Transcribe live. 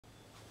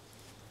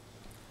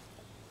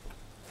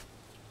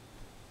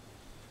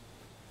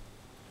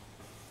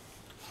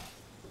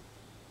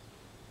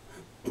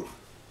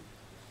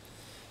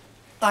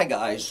Hi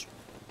guys.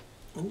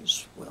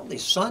 Well, the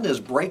sun is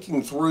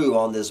breaking through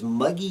on this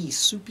muggy,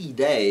 soupy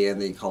day and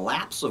the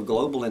collapse of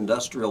global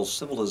industrial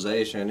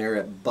civilization here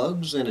at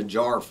Bugs in a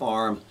Jar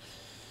Farm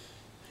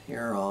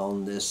here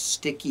on this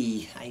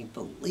sticky, I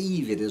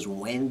believe it is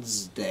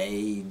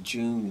Wednesday,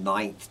 June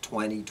 9th,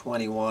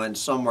 2021.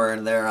 Somewhere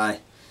in there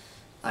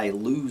I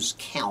lose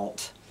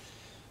count.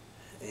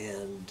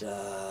 And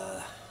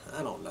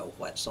I don't know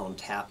what's on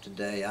tap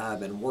today.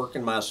 I've been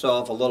working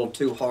myself a little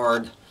too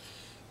hard.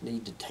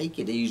 Need to take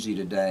it easy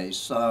today.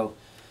 So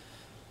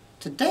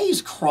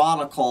today's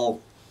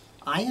Chronicle,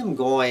 I am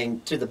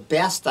going to the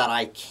best that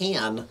I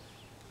can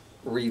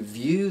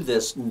review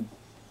this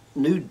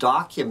new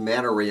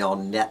documentary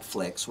on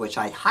Netflix, which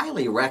I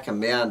highly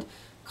recommend,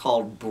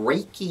 called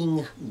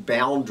Breaking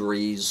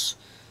Boundaries: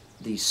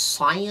 The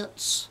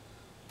Science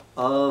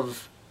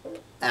of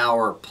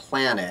Our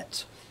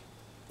Planet.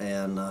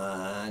 And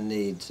I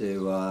need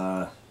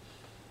to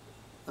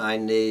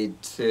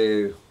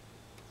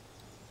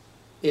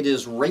it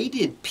is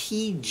rated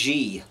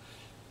PG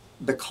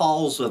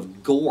because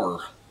of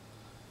gore.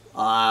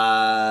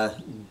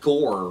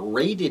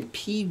 Rated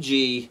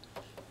PG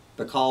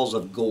because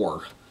of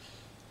gore.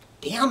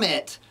 Damn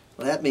it!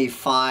 Let me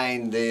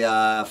find the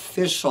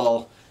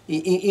official.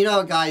 You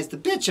know, guys, the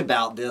bitch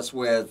about this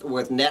with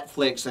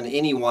Netflix and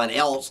anyone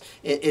else,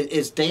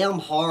 it's damn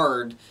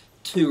hard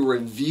to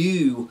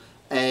review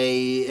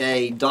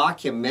a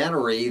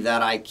documentary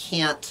that I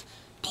can't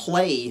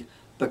play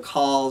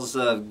because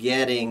of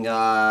getting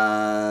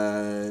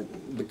a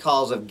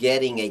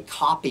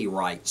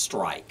copyright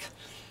strike.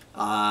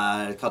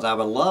 Because I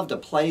would love to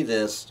play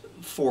this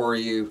for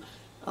you.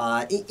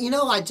 You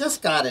know, I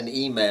just got an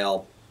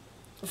email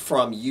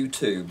from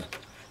YouTube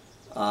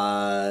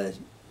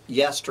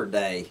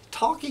yesterday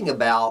talking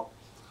about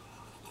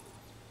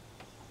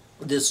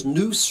this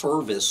new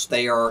service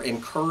they are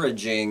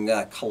encouraging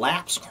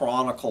Collapse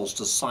Chronicles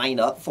to sign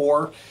up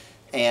for.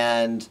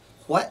 And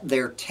what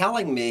they're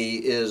telling me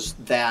is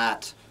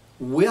that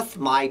with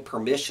my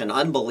permission,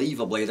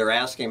 unbelievably, they're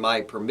asking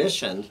my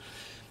permission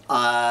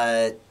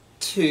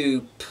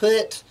to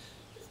put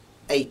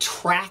a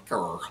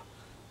tracker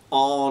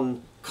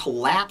on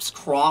Collapse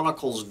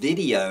Chronicles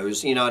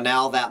videos, you know,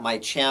 now that my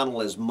channel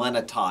is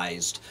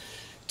monetized,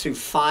 to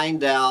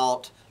find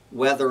out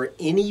whether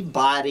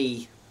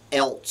anybody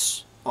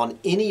else on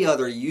any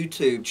other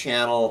YouTube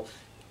channel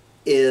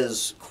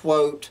is,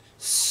 quote,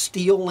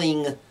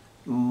 stealing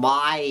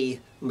my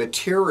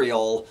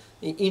material,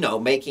 you know,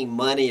 making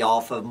money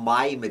off of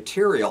my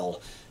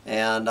material.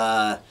 And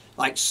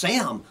like,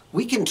 Sam,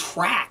 we can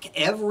track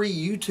every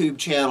YouTube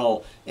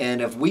channel,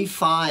 and if we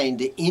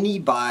find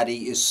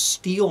anybody is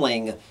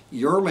stealing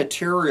your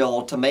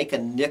material to make a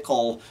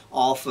nickel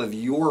off of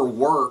your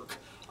work,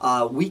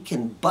 we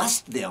can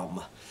bust them.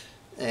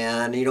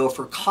 And, you know,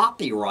 for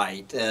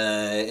copyright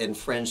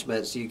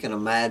infringements, you can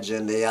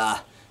imagine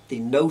the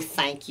no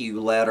thank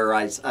you letter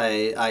I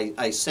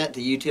sent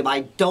to YouTube. I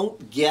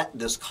don't get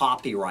this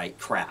copyright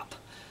crap.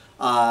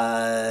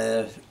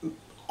 All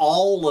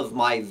of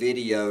my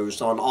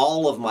videos on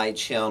all of my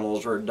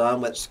channels are done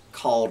what's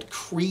called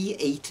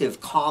Creative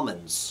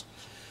Commons.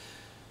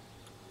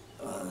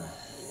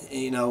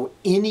 You know,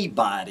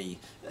 anybody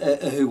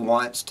who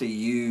wants to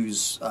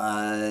use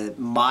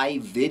my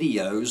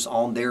videos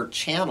on their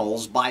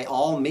channels, by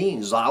all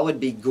means, I would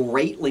be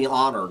greatly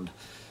honored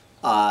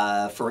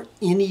for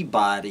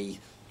anybody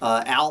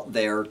out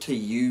there to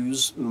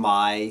use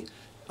my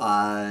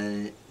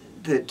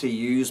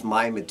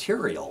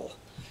material.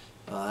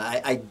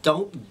 I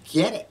don't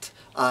get it.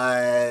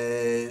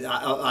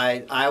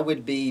 I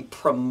would be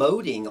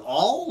promoting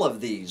all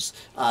of these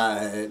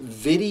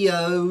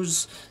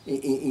videos,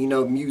 you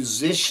know,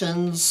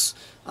 musicians,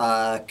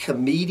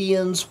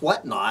 comedians,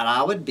 whatnot.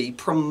 I would be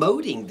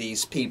promoting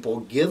these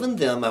people, giving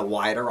them a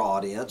wider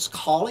audience,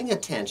 calling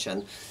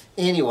attention.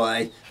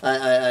 Anyway,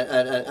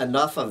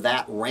 enough of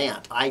that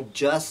rant. I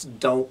just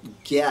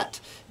don't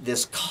get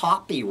this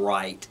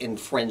copyright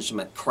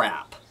infringement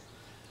crap.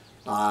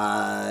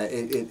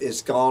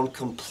 It's gone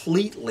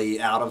completely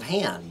out of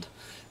hand.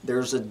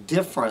 There's a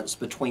difference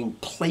between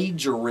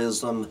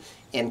plagiarism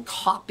and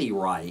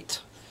copyright.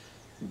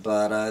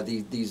 But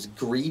these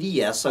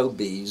greedy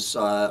SOBs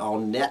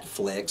on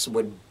Netflix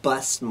would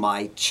bust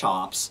my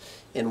chops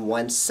in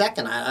 1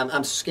 second.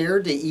 I'm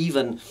scared to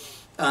even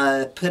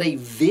put a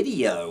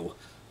video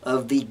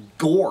of the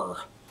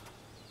gore.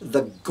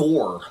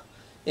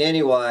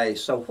 Anyway,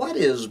 so what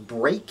is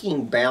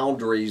Breaking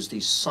Boundaries: The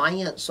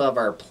Science of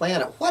Our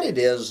Planet? What it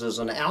is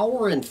an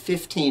hour and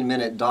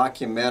 15-minute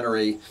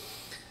documentary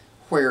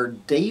where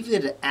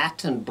David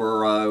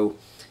Attenborough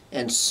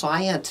and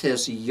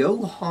scientist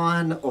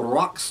Johan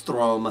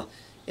Rockström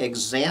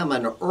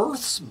examine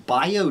Earth's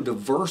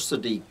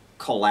biodiversity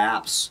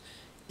collapse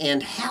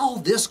and how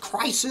this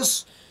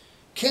crisis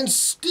can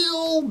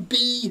still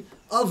be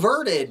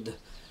averted.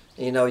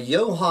 You know,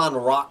 Johan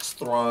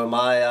Rockström,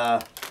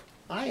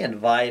 I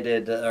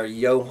invited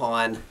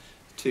Johan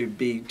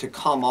to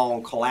come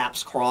on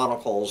Collapse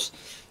Chronicles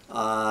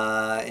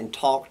and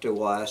talk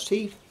to us.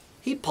 He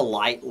he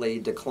politely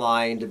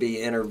declined to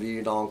be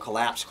interviewed on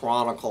Collapse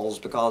Chronicles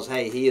because,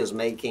 hey, he is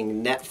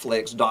making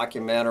Netflix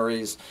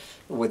documentaries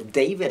with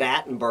David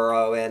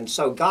Attenborough. And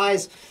so,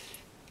 guys,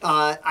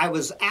 I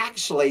was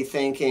actually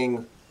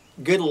thinking,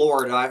 good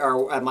Lord,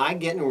 am I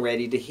getting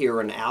ready to hear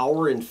an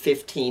hour and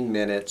 15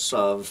 minutes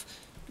of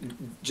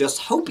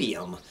just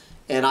hopium?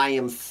 And I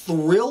am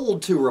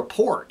thrilled to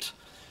report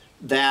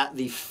that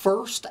the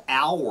first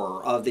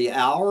hour of the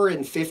hour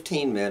and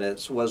 15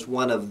 minutes was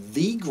one of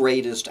the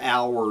greatest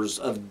hours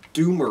of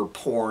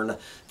Doomerporn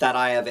that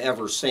I have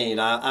ever seen.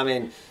 I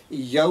mean,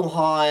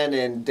 Johan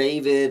and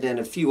David and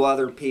a few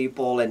other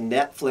people and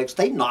Netflix,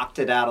 they knocked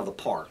it out of the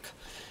park.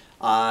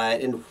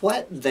 And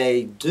what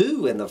they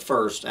do in the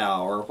first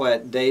hour,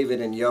 what David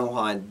and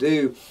Johan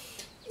do,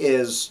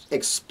 is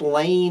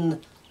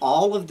explain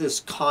all of this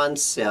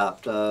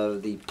concept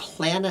of the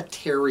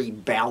planetary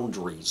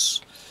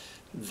boundaries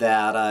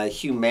that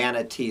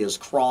humanity is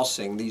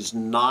crossing, these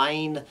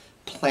 9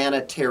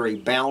 planetary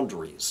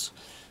boundaries,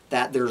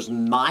 that there's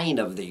 9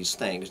 of these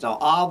things. Now,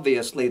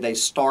 obviously, they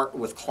start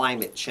with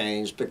climate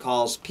change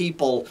because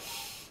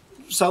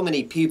so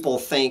many people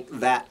think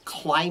that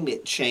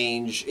climate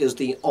change is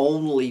the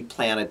only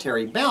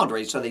planetary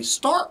boundary. So they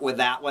start with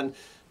that one,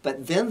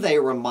 but then they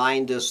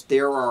remind us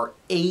there are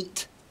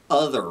 8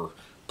 other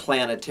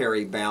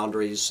planetary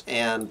boundaries.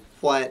 And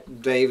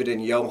what David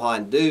and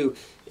Johan do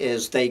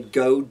is they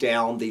go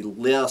down the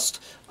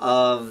list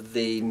of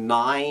the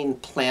 9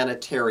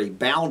 planetary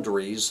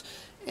boundaries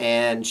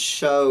and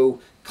show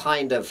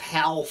kind of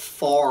how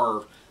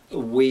far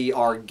we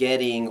are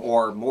getting,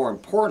 or more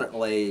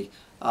importantly,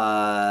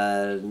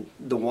 the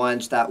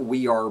ones that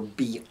we are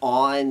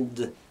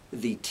beyond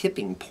the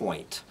tipping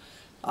point,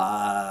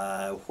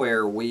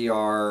 where we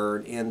are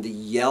in the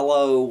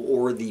yellow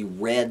or the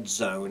red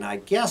zone. I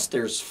guess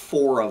there's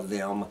 4 of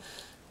them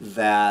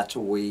that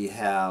we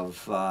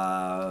have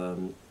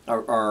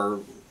are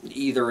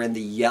either in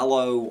the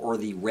yellow or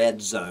the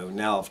red zone.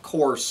 Now, of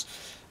course,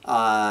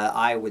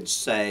 I would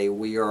say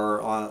we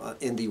are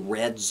in the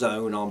red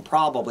zone on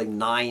probably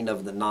 9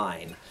 of the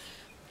 9.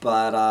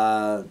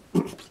 But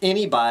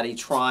anybody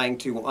trying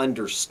to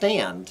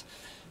understand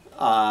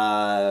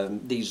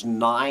these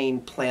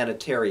 9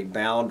 planetary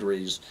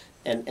boundaries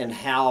and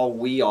how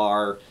we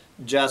are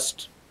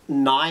just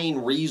 9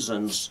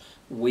 reasons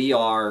we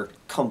are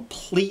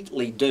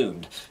completely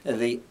doomed.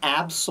 The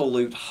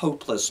absolute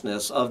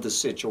hopelessness of the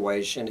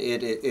situation.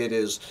 It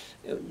is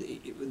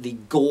the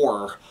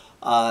gore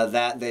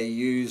that they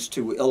use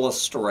to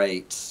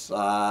illustrate,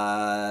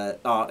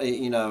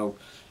 you know,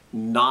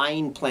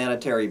 9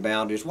 planetary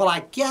boundaries. Well,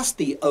 I guess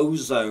the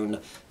ozone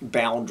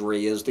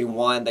boundary is the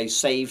one they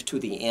save to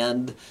the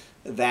end.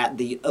 That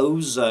the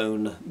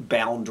ozone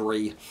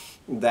boundary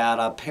that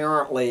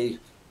apparently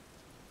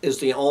is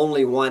the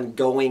only one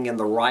going in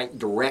the right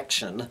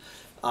direction.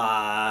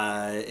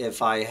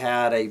 If I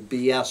had a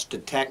BS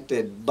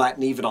detected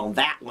button even on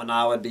that one,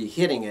 I would be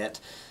hitting it.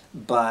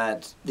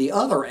 But the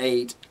other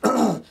 8,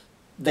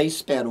 they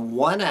spend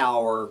 1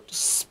 hour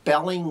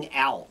spelling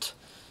out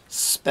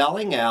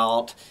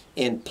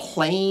in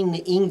plain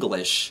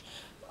English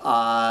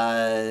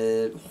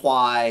why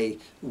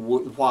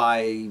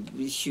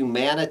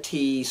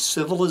humanity,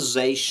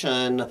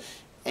 civilization,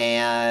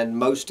 and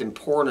most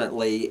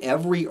importantly,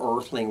 every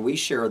earthling we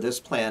share this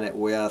planet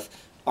with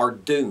are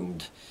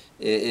doomed.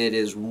 It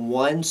is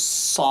 1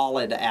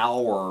 solid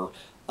hour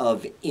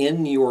of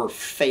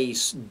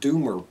in-your-face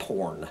doomer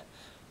porn.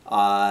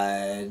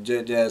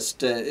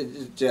 Just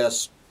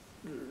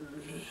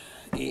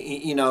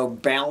you know,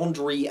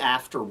 boundary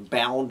after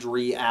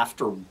boundary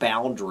after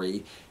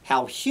boundary.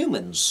 How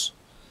humans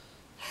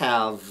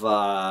have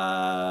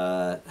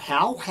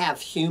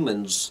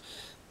humans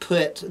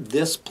put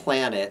this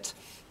planet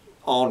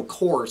on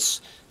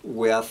course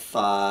with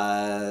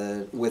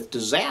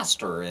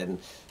disaster? And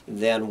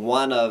then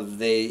one of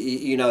the,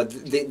 you know,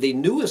 the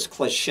newest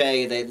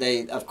cliche,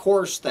 they of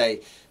course they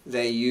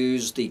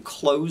use the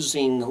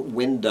closing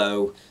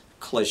window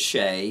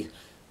cliche,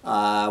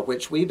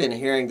 which we've been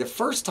hearing. The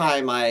first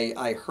time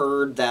I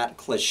heard that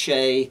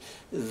cliche,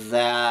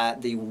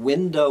 that the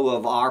window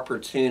of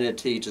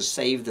opportunity to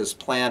save this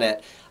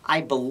planet, I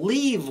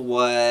believe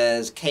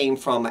came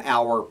from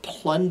our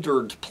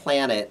plundered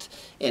planet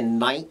in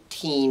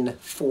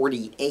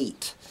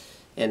 1948.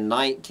 In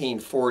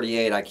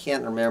 1948, I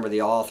can't remember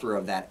the author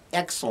of that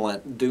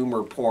excellent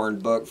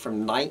Doomerporn book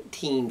from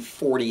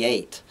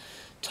 1948,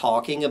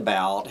 talking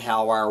about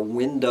how our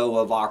window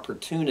of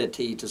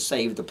opportunity to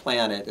save the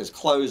planet is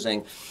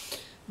closing.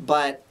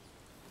 But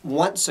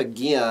once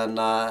again,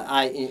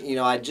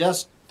 I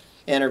just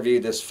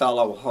interviewed this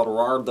fellow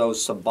Gerardo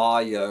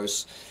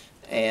Ceballos,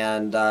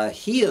 and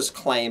he is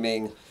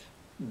claiming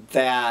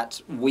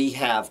that we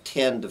have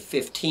 10 to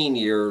 15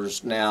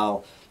 years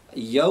now.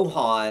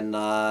 Johan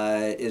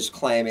is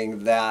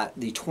claiming that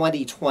the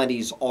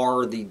 2020s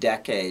are the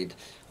decade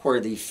where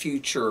the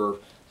future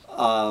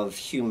of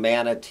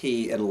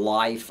humanity and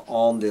life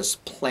on this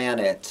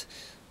planet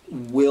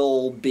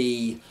will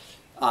be,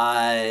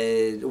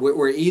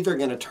 we're either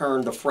going to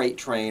turn the freight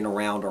train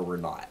around or we're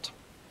not.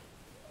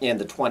 in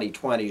the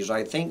 2020s.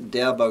 I think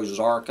Deb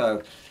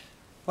Ozarko,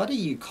 what do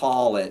you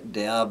call it,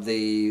 Deb?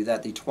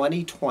 That the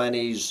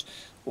 2020s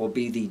will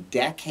be the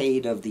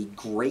decade of the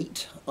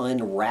great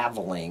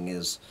unraveling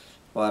is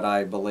what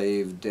I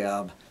believe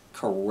Deb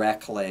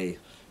correctly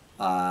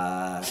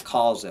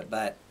calls it.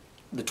 But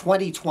the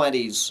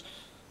 2020s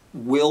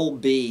will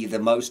be the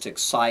most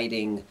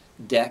exciting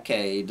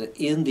decade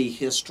in the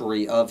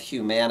history of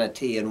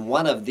humanity, and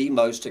one of the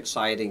most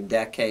exciting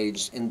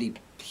decades in the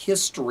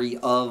history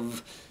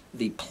of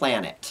the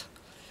planet.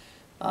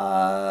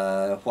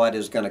 What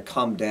is going to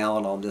come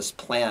down on this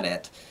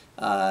planet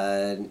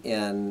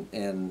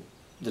in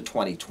the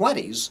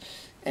 2020s.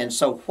 And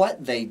so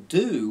what they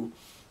do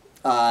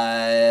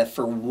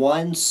for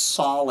one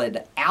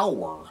solid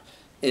hour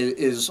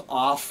is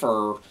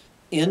offer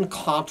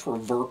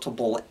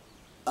incontrovertible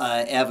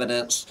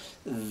evidence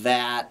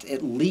that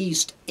at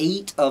least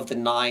 8 of the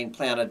 9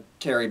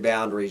 planetary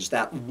boundaries,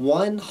 that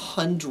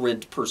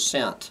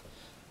 100%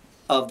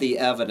 of the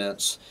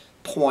evidence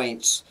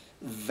points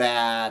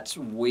that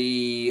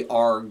we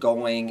are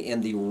going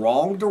in the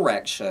wrong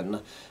direction,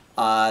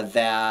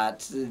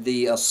 that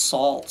the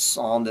assaults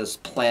on this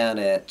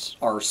planet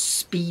are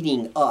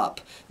speeding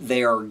up,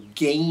 they are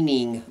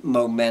gaining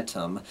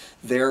momentum.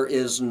 There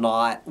is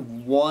not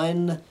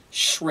one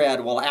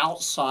shred, well,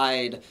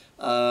 outside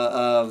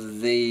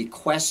of the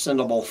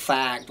questionable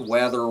fact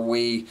whether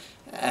we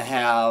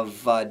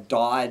have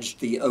dodged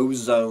the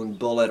ozone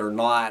bullet or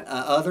not,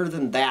 other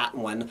than that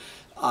one,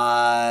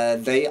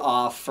 they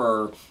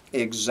offer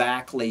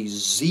exactly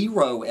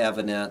 0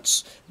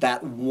 evidence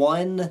that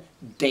one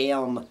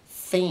damn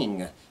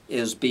thing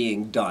is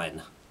being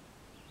done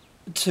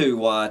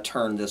to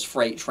turn this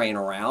freight train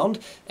around.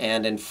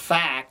 And in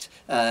fact,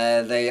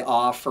 they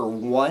offer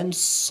one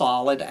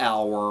solid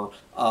hour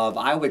of,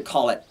 I would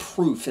call it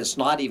proof. It's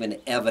not even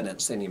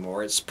evidence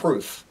anymore, it's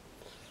proof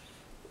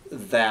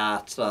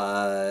that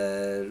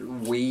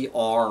we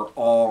are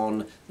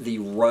on the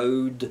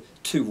road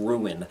to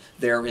ruin.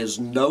 There is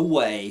no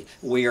way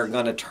we are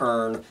going to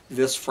turn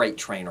this freight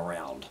train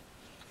around.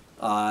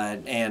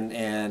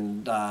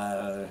 And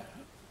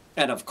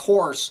of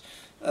course,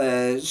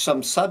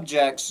 some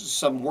subjects,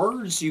 some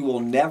words you will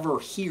never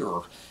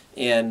hear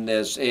in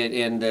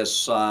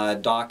this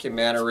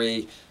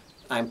documentary.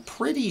 I'm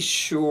pretty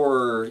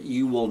sure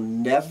you will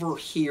never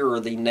hear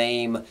the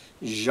name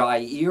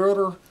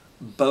Jair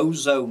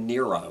Bozo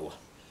Nero.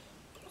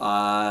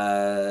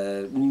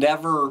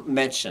 Never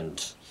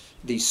mentioned.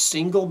 The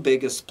single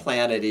biggest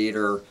planet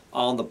eater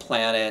on the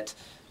planet,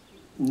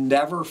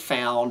 never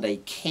found a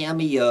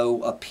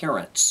cameo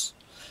appearance.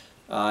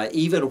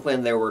 Even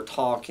when they were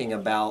talking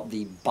about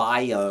the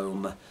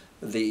biome,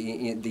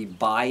 the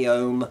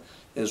biome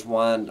is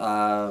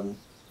one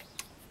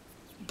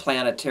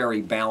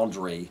planetary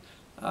boundary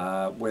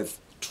with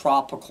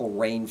tropical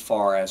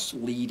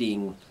rainforests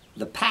leading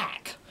the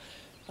pack.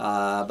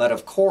 But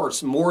of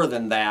course, more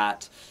than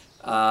that,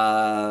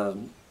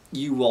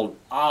 you will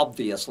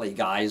obviously,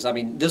 guys, I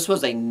mean, this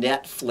was a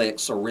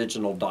Netflix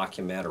original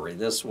documentary.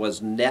 This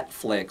was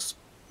Netflix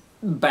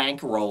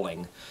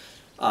bankrolling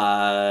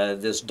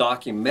this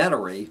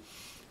documentary,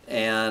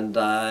 and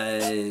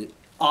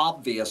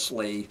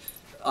obviously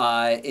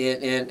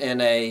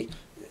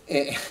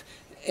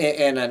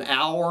in an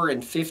hour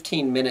and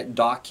 15-minute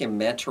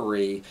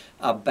documentary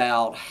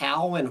about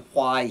how and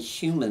why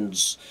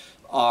humans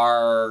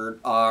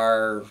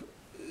are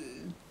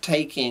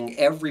taking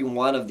every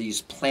one of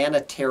these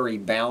planetary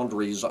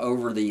boundaries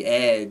over the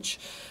edge,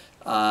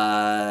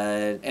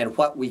 and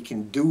what we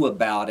can do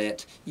about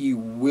it, you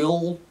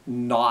will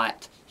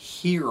not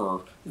hear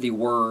the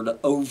word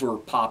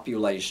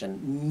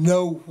overpopulation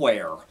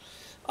nowhere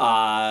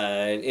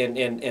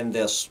in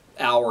this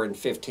hour and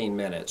 15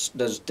 minutes.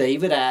 Does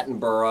David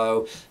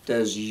Attenborough,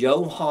 does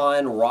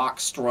Johann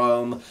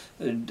Rockstrom,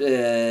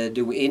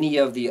 do any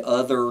of the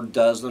other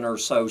dozen or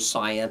so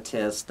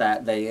scientists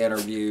that they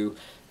interview,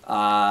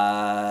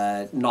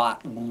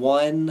 not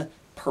one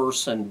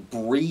person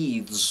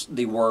breathes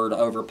the word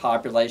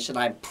overpopulation.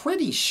 I'm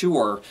pretty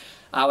sure,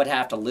 I would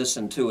have to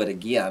listen to it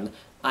again,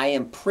 I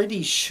am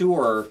pretty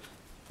sure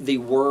the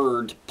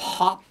word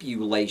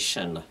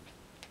population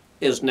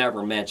is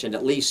never mentioned,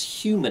 at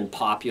least human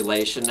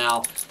population.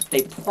 Now,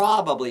 they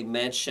probably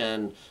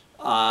mention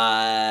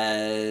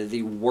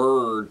the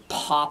word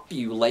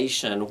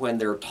population when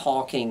they're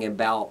talking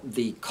about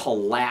the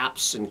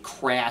collapse and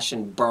crash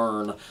and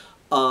burn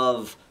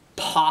of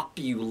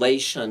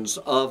populations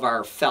of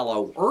our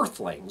fellow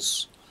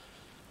Earthlings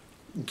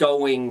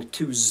going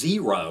to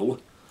 0,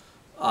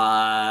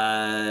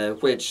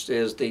 which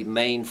is the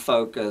main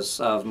focus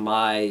of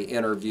my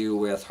interview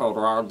with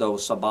Gerardo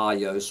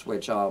Ceballos,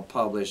 which I'll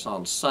publish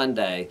on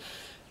Sunday.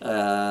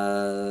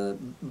 But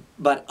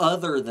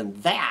other than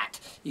that,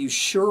 you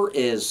sure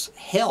as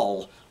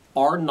hell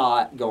are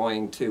not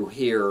going to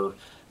hear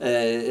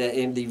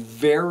in the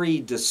very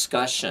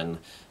discussion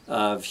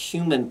of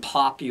human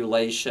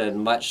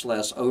population, much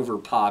less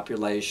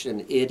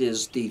overpopulation, it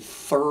is the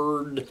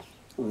third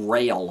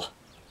rail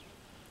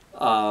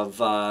of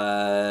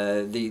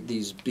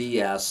these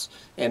BS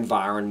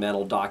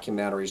environmental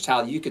documentaries.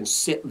 How you can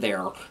sit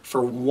there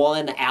for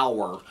 1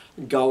 hour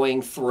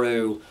going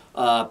through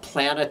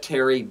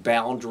planetary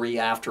boundary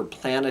after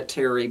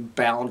planetary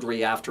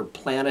boundary after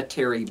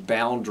planetary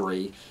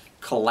boundary,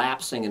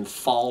 collapsing and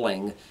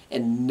falling,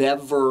 and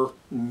never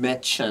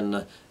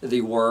mention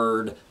the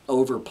word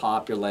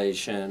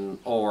overpopulation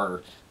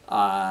or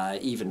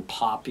even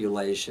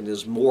population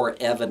is more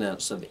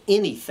evidence of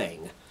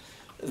anything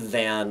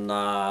than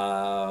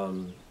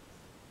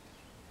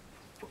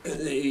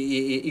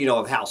you know,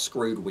 of how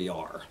screwed we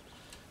are.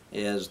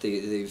 Is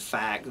the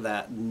fact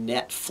that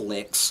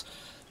Netflix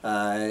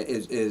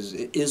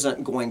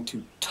isn't going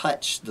to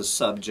touch the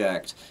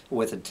subject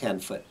with a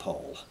 10-foot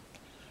pole.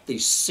 The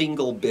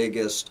single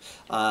biggest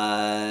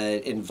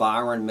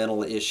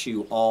environmental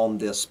issue on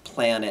this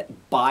planet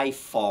by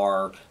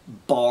far,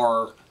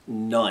 bar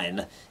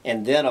none.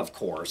 And then, of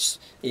course,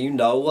 you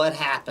know what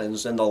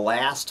happens in the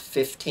last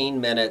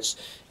 15 minutes,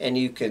 and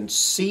you can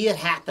see it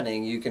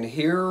happening. You can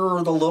hear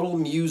the little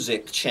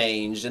music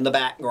change in the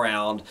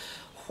background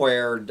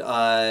where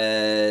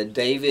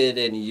David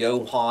and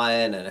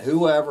Johann and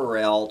whoever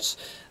else,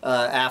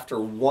 after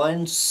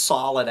one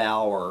solid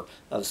hour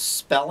of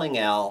spelling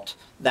out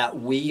that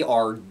we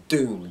are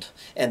doomed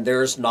and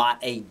there's not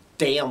a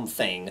damn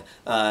thing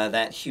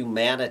that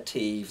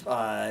humanity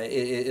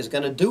is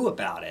going to do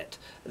about it,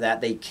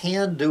 that they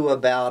can do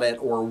about it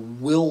or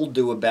will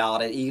do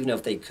about it, even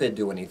if they could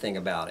do anything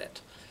about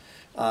it.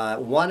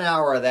 1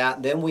 hour of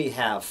that, then we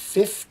have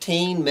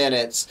 15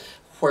 minutes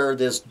where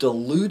this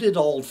deluded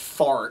old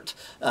fart,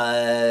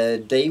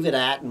 David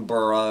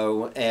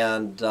Attenborough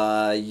and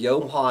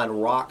Johann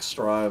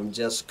Rockstrom,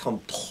 just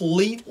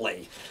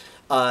completely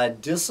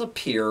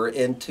disappear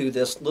into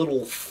this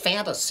little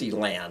fantasy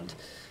land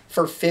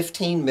for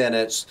 15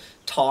 minutes,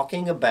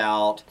 talking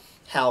about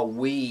how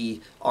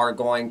we are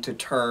going to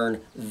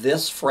turn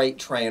this freight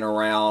train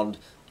around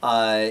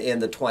in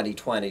the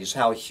 2020s,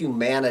 how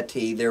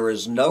humanity, there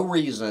is no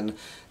reason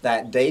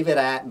that David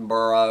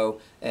Attenborough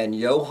and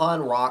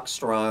Johann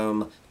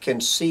Rockstrom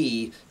can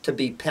see to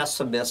be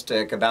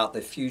pessimistic about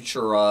the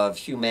future of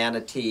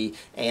humanity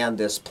and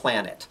this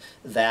planet.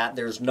 That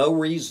there's no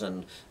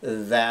reason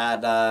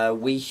that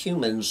we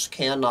humans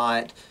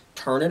cannot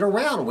turn it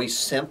around. We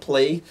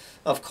simply,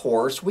 of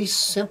course, we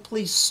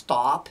simply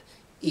stop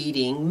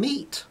eating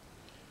meat.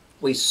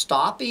 We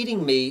stop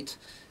eating meat,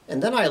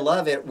 and then I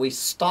love it, we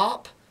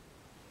stop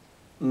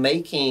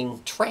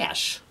making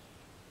trash.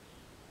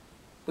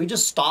 We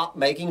just stop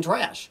making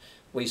trash.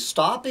 We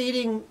stop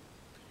eating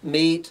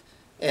meat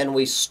and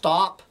we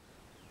stop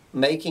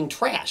making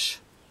trash.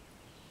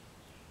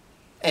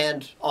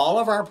 And all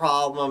of our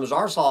problems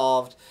are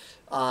solved.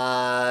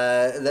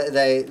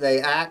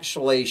 They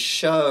actually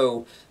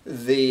show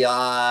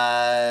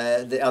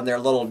on their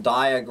little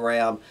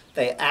diagram,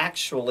 they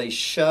actually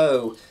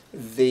show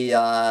the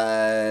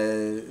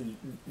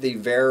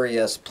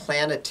various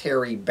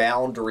planetary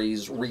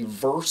boundaries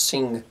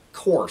reversing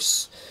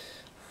course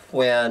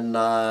when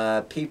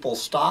people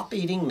stop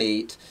eating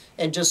meat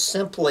and just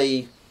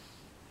simply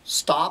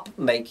stop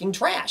making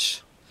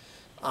trash.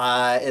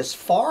 As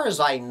far as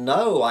I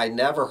know, I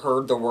never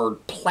heard the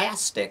word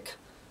plastic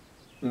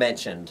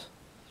mentioned.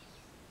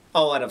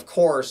 Oh, and of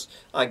course,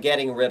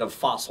 getting rid of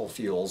fossil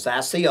fuels.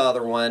 That's the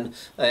other one.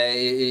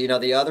 You know,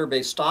 the other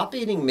big, stop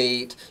eating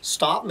meat,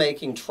 stop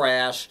making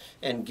trash,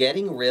 and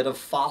getting rid of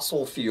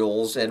fossil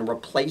fuels and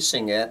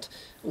replacing it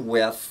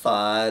with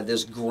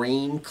this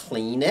green,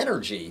 clean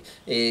energy.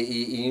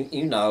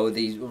 You know,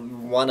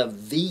 one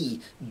of the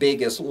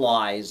biggest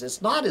lies.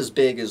 It's not as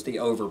big as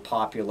the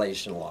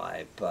overpopulation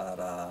lie,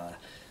 but,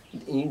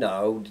 you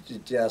know,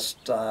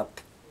 just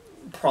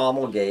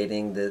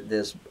promulgating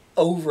this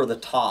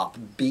over-the-top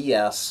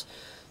BS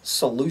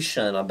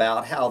solution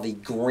about how the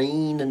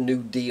Green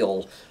New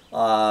Deal,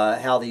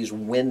 how these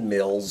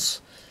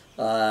windmills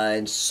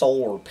and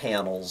solar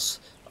panels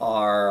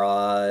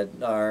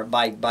are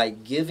by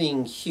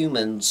giving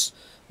humans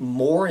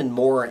more and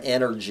more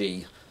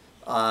energy,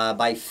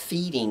 by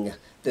feeding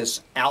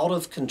this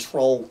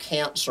out-of-control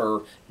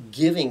cancer,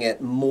 giving it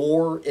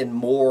more and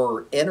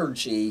more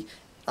energy,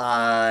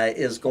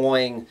 is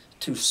going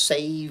to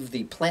save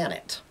the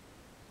planet.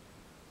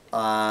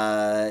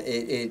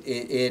 It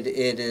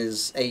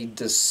is a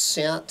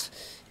descent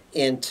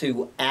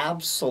into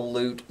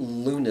absolute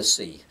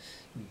lunacy.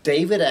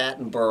 David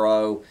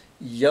Attenborough,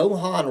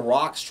 Johann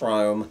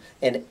Rockstrom,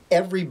 and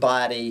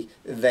everybody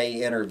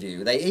they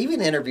interview. They even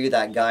interview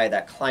that guy,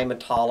 that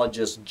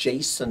climatologist,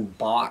 Jason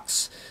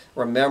Box.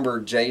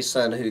 Remember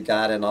Jason, who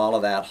got in all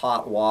of that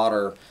hot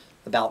water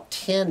about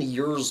 10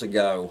 years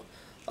ago?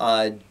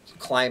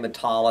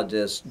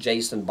 Climatologist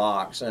Jason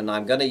Box, and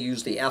I'm going to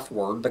use the F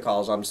word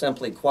because I'm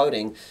simply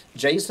quoting.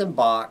 Jason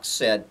Box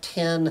said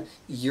 10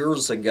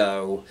 years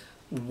ago,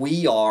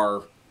 we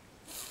are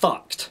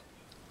fucked.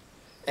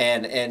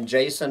 And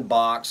Jason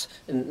Box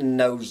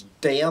knows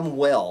damn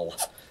well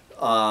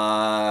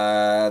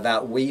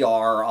that we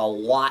are a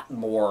lot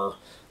more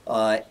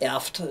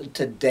effed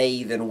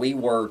today than we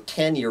were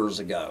 10 years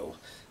ago.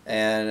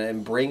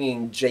 and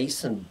bringing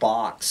Jason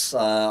Box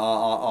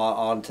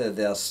onto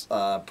this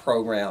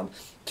program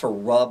to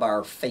rub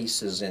our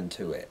faces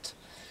into it.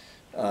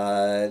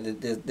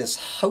 This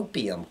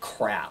hopium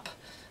crap,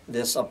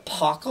 this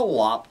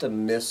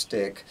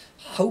apocaloptimistic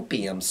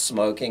hopium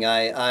smoking,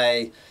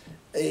 I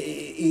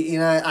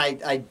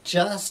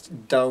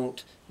just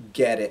don't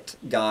get it,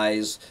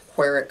 guys,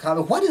 where it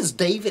comes. What does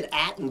David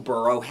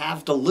Attenborough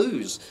have to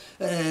lose?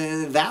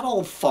 That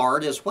old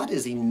fart is, what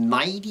is he,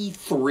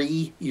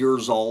 93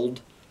 years old?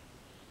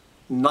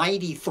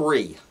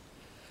 93.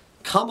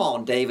 Come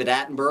on, David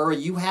Attenborough,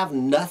 you have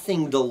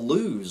nothing to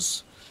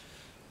lose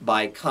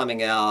by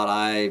coming out.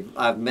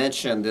 I've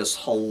mentioned this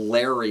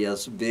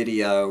hilarious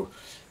video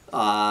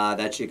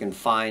that you can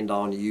find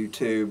on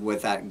YouTube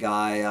with that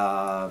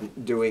guy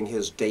doing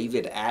his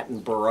David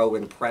Attenborough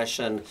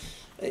impression,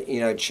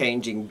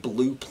 changing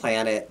Blue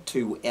Planet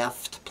to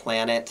Effed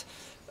Planet.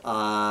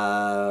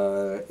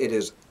 It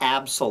is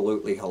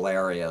absolutely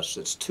hilarious.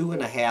 It's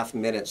 2.5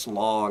 minutes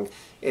long.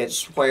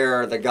 It's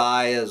where the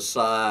guy is,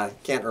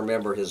 can't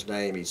remember his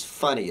name, he's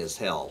funny as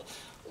hell,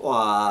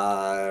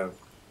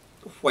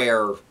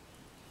 where,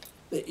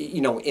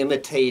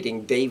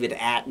 imitating David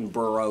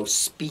Attenborough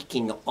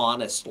speaking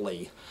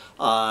honestly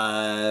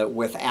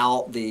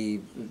without the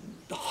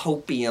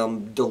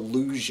hopium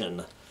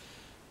delusion.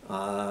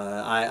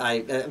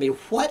 I mean,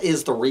 what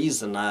is the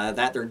reason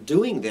that they're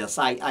doing this?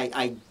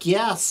 I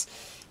guess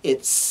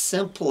it's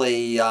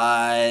simply,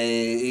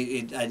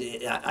 I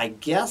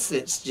guess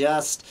it's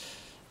just,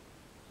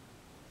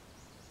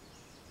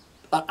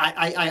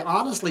 I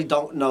honestly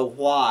don't know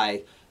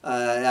why.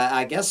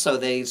 I guess so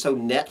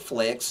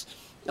Netflix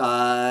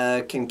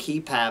can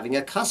keep having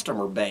a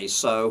customer base.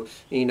 So,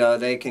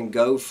 they can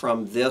go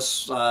from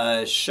this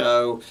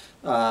show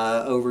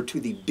over to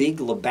the Big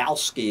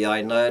Lebowski.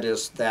 I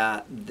noticed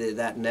that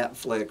that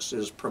Netflix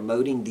is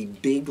promoting the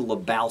Big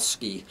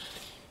Lebowski,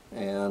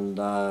 and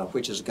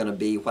which is going to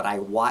be what I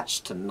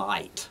watch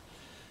tonight.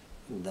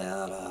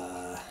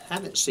 That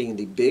haven't seen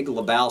the Big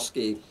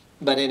Lebowski,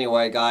 but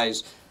anyway,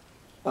 guys,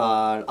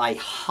 I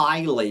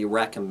highly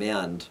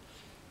recommend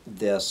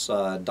this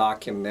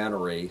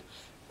documentary,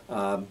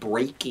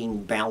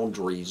 Breaking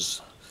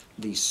Boundaries,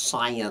 the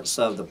Science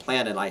of the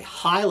Planet. I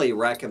highly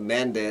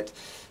recommend it,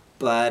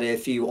 but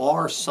if you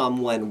are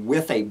someone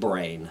with a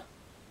brain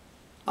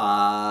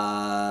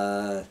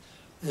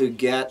who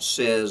gets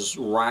as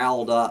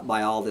riled up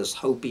by all this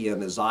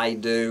hopium as I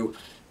do,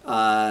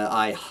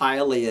 I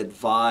highly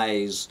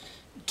advise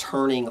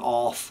turning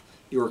off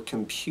your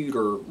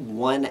computer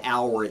 1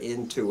 hour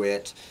into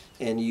it,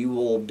 and you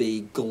will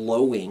be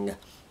glowing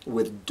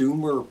with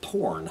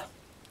Doomerporn.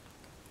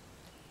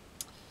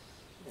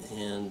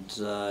 And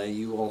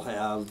you will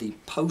have the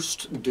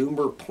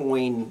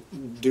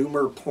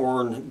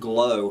post-Doomerporn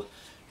glow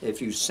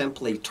if you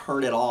simply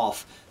turn it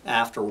off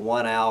after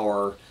 1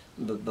 hour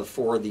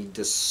before the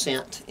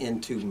descent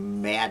into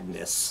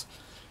madness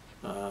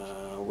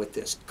with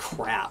this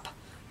crap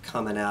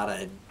coming out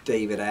of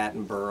David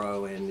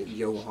Attenborough and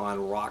Johann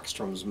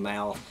Rockstrom's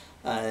mouth.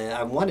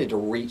 I wanted to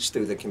reach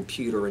through the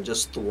computer and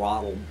just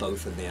throttle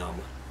both of them.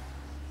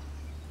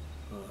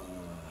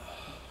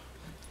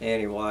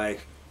 Anyway,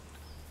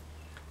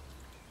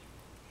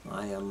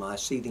 I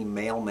see the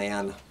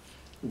mailman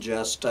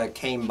just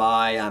came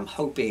by. I'm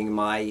hoping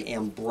my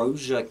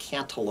ambrosia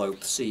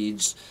cantaloupe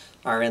seeds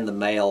are in the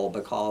mail,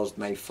 because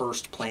my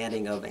first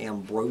planting of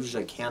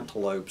ambrosia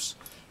cantaloupes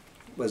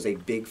was a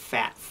big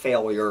fat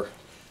failure.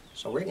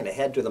 So we're going to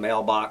head to the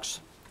mailbox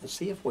and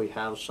see if we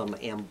have some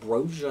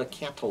ambrosia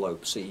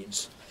cantaloupe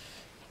seeds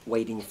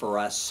waiting for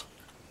us.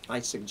 I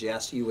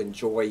suggest you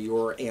enjoy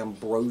your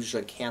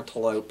ambrosia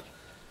cantaloupe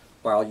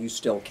while you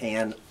still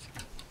can.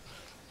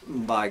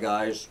 Bye,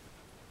 guys.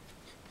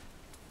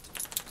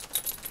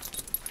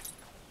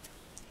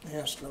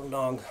 Yes, no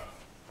dog.